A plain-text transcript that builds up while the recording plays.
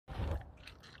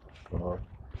Uh,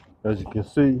 as you can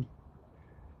see,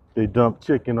 they dump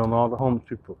chicken on all the homeless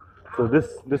people. So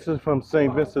this is from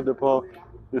St Vincent de Paul.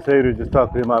 This hater just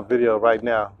talked in my video right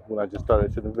now when I just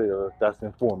started to the video. That's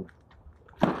informant.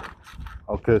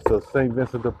 Okay, so St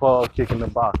Vincent de Paul kicking the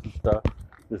box and stuff.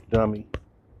 This dummy.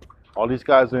 All these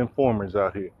guys are informers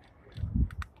out here.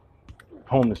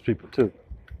 Homeless people too.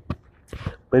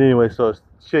 But anyway, so it's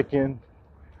chicken.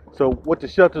 So what the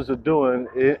shelters are doing,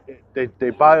 they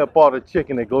buy up all the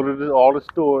chicken. They go to all the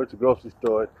stores, the grocery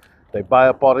stores. They buy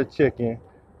up all the chicken,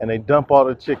 and they dump all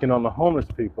the chicken on the homeless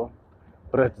people.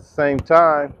 But at the same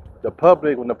time,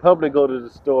 when the public go to the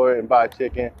store and buy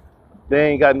chicken, they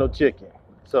ain't got no chicken.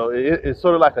 So it's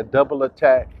sort of like a double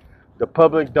attack. The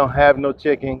public don't have no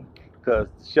chicken because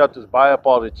the shelters buy up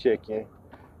all the chicken,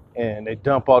 and they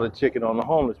dump all the chicken on the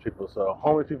homeless people. So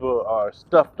homeless people are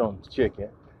stuffed on chicken,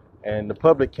 and the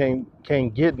public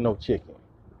can't get no chicken.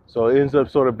 So it ends up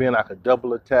sort of being like a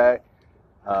double attack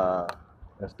uh,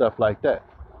 and stuff like that.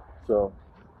 So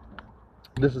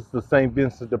this is the St.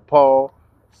 Vincent de Paul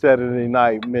Saturday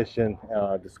night mission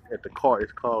at the car.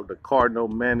 It's called the Cardinal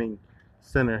Manning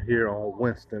Center here on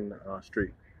Winston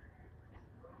Street.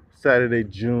 Saturday,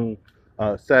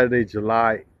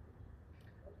 July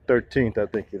 13th, I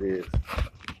think it is.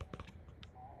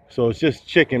 So it's just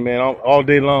chicken, man. All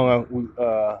day long,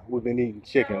 we've been eating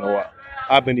chicken. Or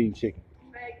I've been eating chicken.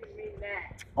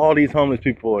 All these homeless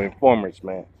people are informers,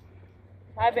 man.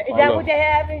 Is that what they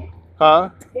having? Huh?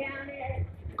 Down there?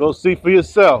 Go see for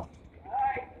yourself.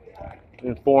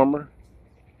 Informer.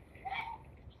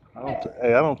 I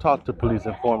don't talk to police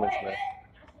informants, man.